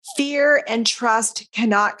Fear and trust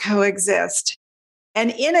cannot coexist.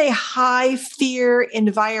 And in a high fear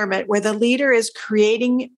environment where the leader is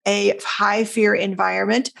creating a high fear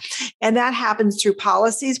environment, and that happens through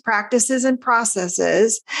policies, practices, and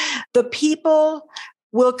processes, the people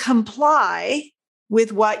will comply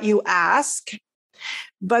with what you ask,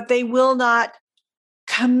 but they will not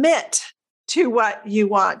commit to what you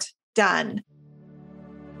want done.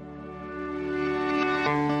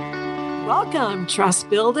 Welcome, Trust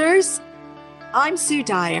Builders. I'm Sue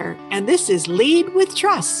Dyer, and this is Lead with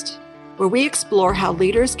Trust, where we explore how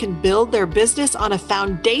leaders can build their business on a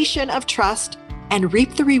foundation of trust and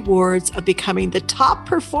reap the rewards of becoming the top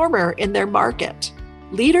performer in their market.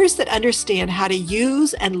 Leaders that understand how to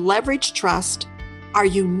use and leverage trust are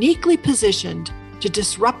uniquely positioned to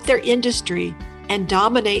disrupt their industry and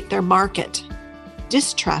dominate their market.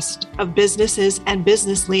 Distrust of businesses and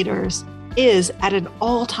business leaders is at an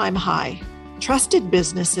all-time high. Trusted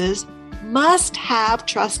businesses must have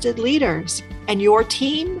trusted leaders, and your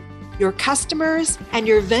team, your customers, and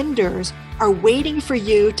your vendors are waiting for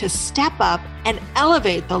you to step up and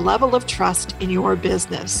elevate the level of trust in your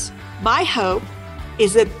business. My hope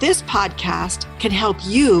is that this podcast can help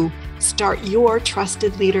you start your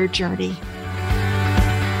trusted leader journey.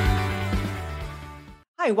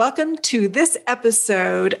 Hi, welcome to this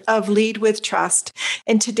episode of Lead with Trust.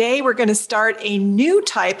 And today we're going to start a new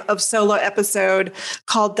type of solo episode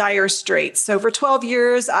called Dire Straits. So for 12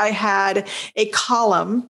 years, I had a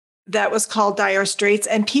column that was called Dire Straits,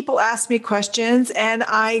 and people asked me questions and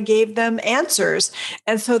I gave them answers.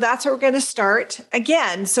 And so that's what we're going to start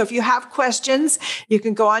again. So if you have questions, you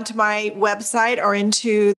can go onto my website or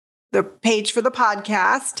into the page for the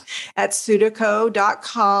podcast at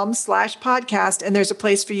sudoku.com/podcast. And there's a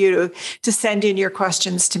place for you to send in your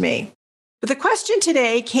questions to me. But the question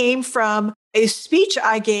today came from a speech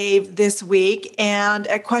I gave this week and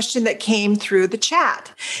a question that came through the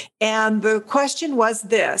chat. And the question was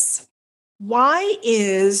this: why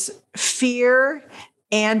is fear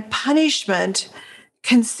and punishment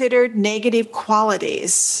considered negative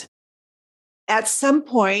qualities? At some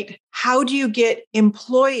point, how do you get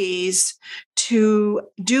employees to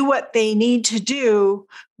do what they need to do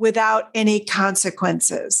without any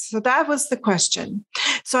consequences? So that was the question.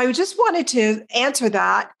 So I just wanted to answer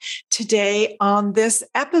that today on this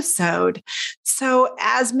episode. So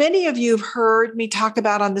as many of you have heard me talk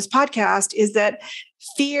about on this podcast, is that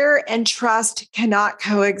fear and trust cannot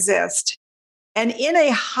coexist. And in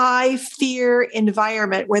a high fear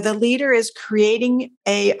environment where the leader is creating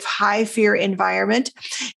a high fear environment,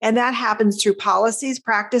 and that happens through policies,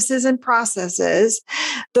 practices, and processes,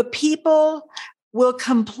 the people will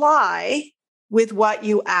comply with what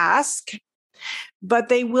you ask, but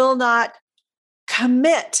they will not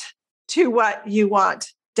commit to what you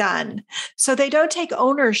want done. So they don't take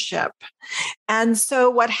ownership. And so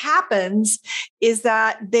what happens is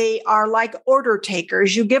that they are like order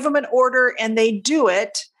takers. You give them an order and they do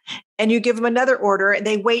it, and you give them another order and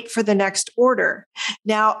they wait for the next order.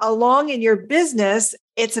 Now, along in your business,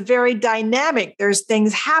 it's very dynamic. There's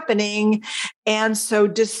things happening. And so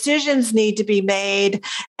decisions need to be made.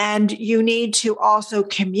 And you need to also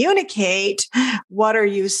communicate. What are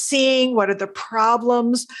you seeing? What are the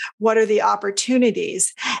problems? What are the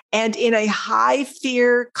opportunities? And in a high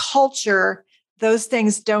fear culture, those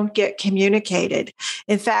things don't get communicated.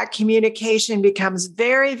 In fact, communication becomes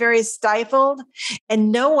very, very stifled,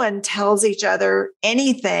 and no one tells each other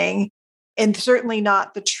anything, and certainly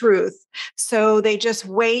not the truth. So they just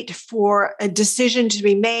wait for a decision to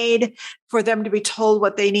be made, for them to be told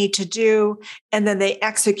what they need to do, and then they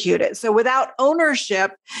execute it. So without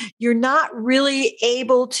ownership, you're not really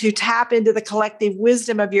able to tap into the collective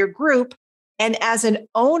wisdom of your group. And as an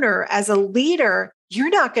owner, as a leader, you're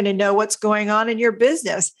not going to know what's going on in your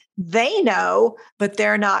business. They know, but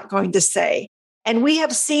they're not going to say. And we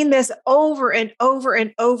have seen this over and over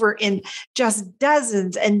and over in just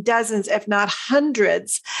dozens and dozens, if not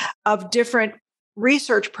hundreds, of different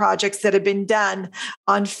research projects that have been done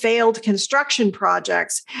on failed construction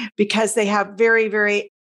projects, because they have very, very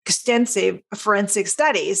extensive forensic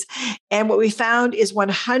studies. And what we found is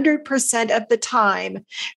 100% of the time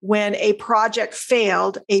when a project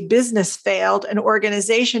failed, a business failed, an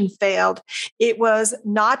organization failed, it was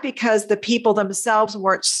not because the people themselves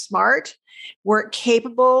weren't smart. weren't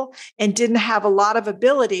capable and didn't have a lot of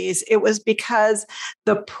abilities, it was because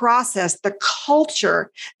the process, the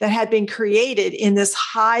culture that had been created in this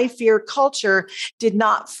high fear culture did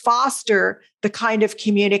not foster the kind of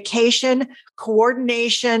communication,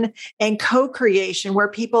 coordination, and co-creation where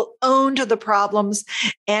people owned the problems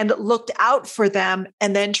and looked out for them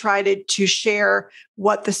and then tried to share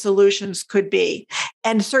what the solutions could be.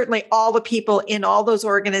 And certainly all the people in all those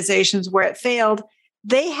organizations where it failed,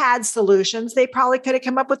 they had solutions. They probably could have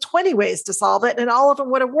come up with 20 ways to solve it, and all of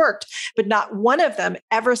them would have worked, but not one of them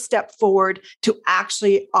ever stepped forward to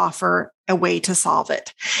actually offer a way to solve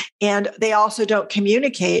it. And they also don't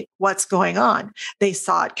communicate what's going on. They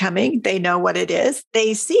saw it coming. They know what it is.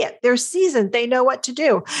 They see it. They're seasoned. They know what to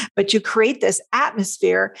do. But you create this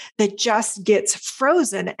atmosphere that just gets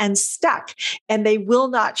frozen and stuck, and they will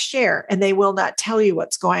not share and they will not tell you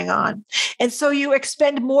what's going on. And so you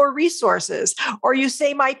expend more resources, or you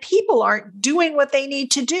say, my people aren't doing what they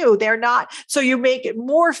need to do. They're not. So you make it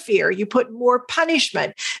more fear. You put more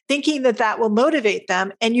punishment, thinking that that will motivate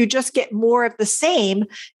them. And you just get more of the same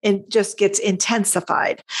and just gets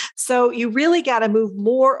intensified. So you really got to move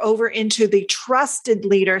more over into the trusted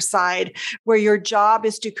leader side, where your job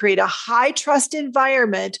is to create a high trust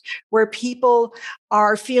environment where people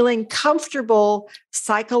are feeling comfortable,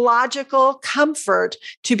 psychological comfort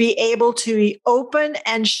to be able to be open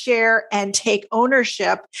and share and take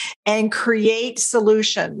ownership and create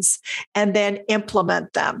solutions and then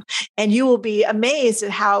implement them. And you will be amazed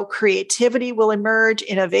at how creativity will emerge,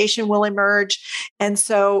 innovation will emerge. And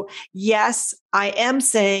so, yes, I am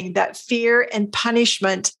saying that fear and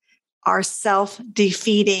punishment are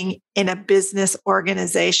self-defeating in a business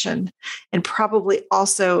organization, and probably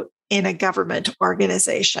also in a government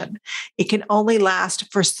organization. It can only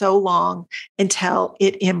last for so long until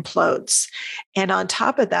it implodes. And on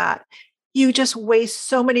top of that, you just waste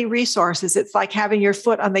so many resources. It's like having your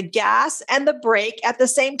foot on the gas and the brake at the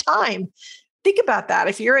same time. Think about that.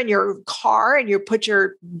 If you're in your car and you've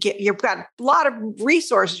got a lot of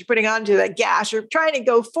resources you're putting onto that gas, you're trying to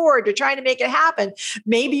go forward, you're trying to make it happen.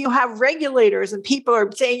 Maybe you have regulators and people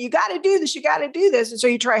are saying, you got to do this, you got to do this. And so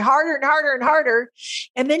you try harder and harder and harder.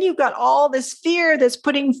 And then you've got all this fear that's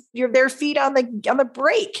putting their feet on the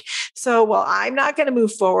brake. So, well, I'm not going to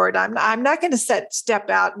move forward. I'm not going to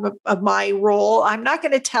step out of my role. I'm not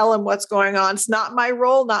going to tell them what's going on. It's not my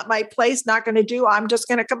role, not my place, not going to do. I'm just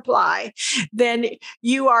going to comply. Then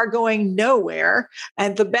you are going nowhere.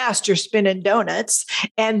 And the best, you're spinning donuts.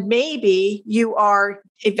 And maybe you are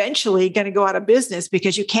eventually going to go out of business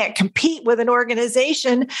because you can't compete with an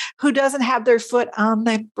organization who doesn't have their foot on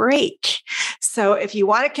the brake. So if you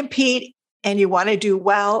want to compete, and you want to do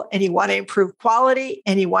well, and you want to improve quality,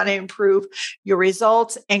 and you want to improve your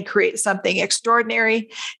results and create something extraordinary,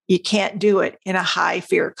 you can't do it in a high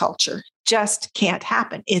fear culture. Just can't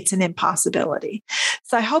happen. It's an impossibility.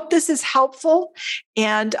 So I hope this is helpful,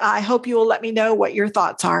 and I hope you will let me know what your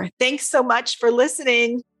thoughts are. Thanks so much for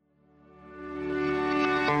listening.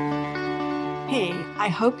 Hey, I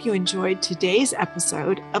hope you enjoyed today's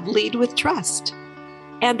episode of Lead with Trust,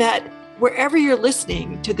 and that wherever you're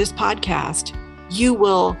listening to this podcast, you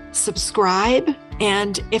will subscribe.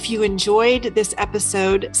 And if you enjoyed this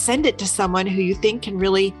episode, send it to someone who you think can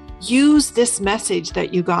really use this message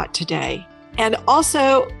that you got today. And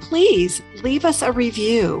also, please leave us a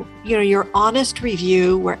review. Your honest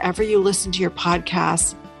review wherever you listen to your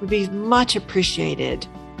podcasts would be much appreciated.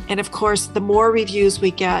 And of course, the more reviews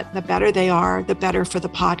we get, the better they are, the better for the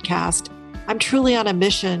podcast. I'm truly on a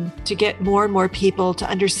mission to get more and more people to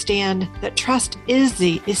understand that trust is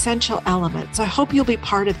the essential element. So I hope you'll be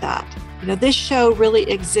part of that. This show really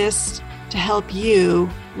exists to help you,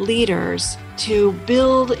 leaders, to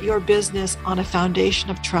build your business on a foundation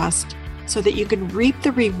of trust so that you can reap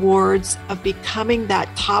the rewards of becoming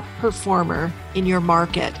that top performer in your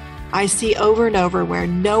market. I see over and over where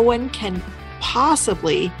no one can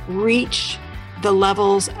possibly reach the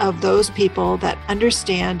levels of those people that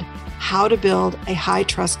understand how to build a high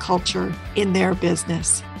trust culture in their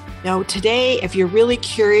business. Now, today, if you're really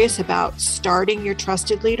curious about starting your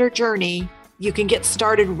trusted leader journey, you can get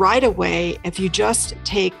started right away if you just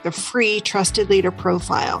take the free Trusted Leader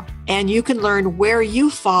Profile, and you can learn where you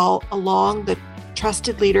fall along the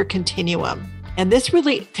trusted leader continuum. And this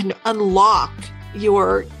really can unlock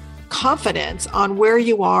your confidence on where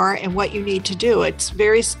you are and what you need to do. It's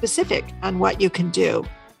very specific on what you can do.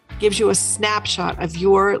 Gives you a snapshot of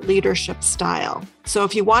your leadership style. So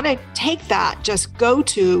if you want to take that, just go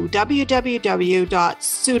to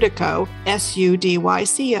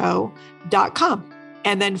www.sudyco.com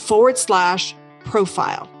and then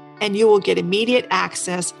 /profile, and you will get immediate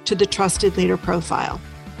access to the Trusted Leader Profile.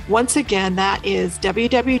 Once again, that is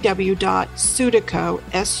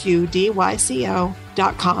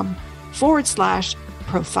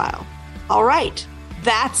www.sudyco.com/profile. All right,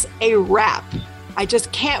 that's a wrap. I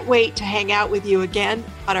just can't wait to hang out with you again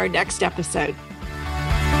on our next episode.